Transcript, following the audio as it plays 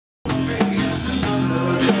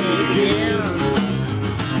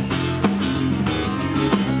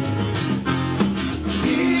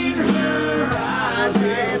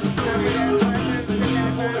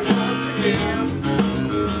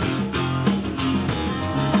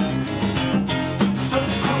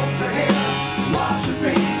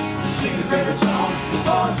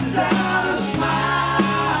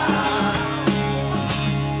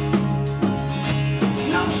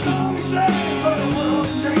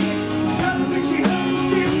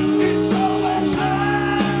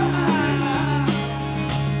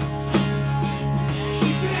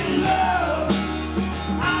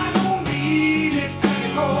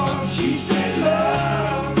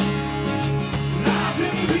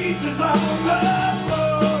pieces of love,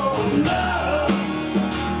 oh, love.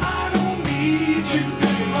 I don't need you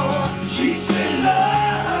anymore. She said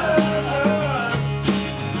love.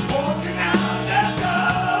 Walking out that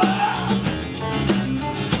door.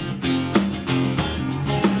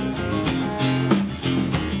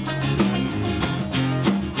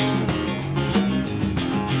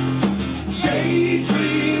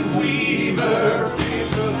 Daydream weaver,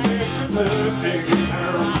 picture perfect in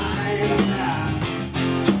her mind.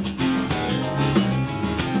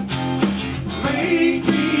 Make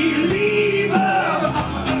believer,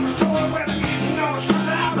 I'm a story where the getting no straight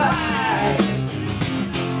out right.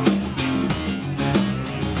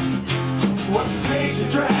 What's the taste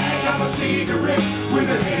of drag of a cigarette with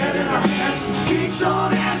her head in her hand? Keeps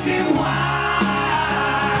on asking why.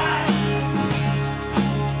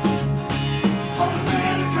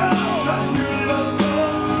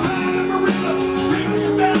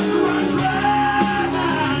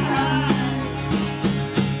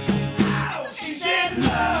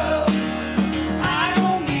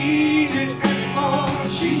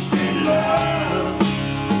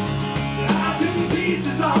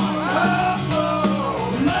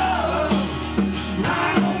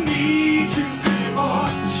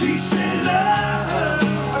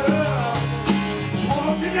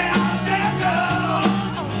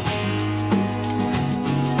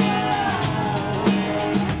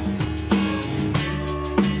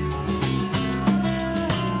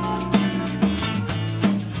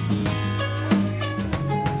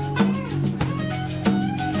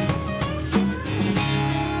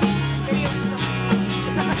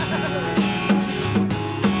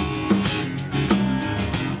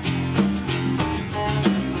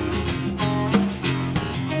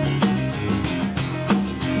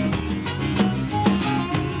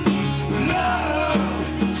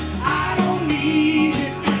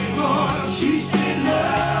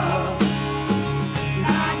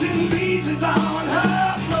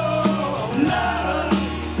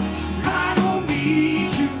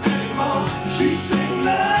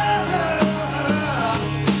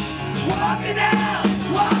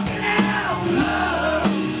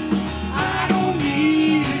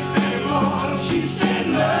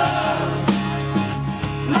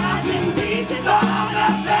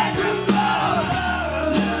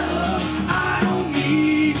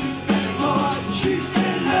 She's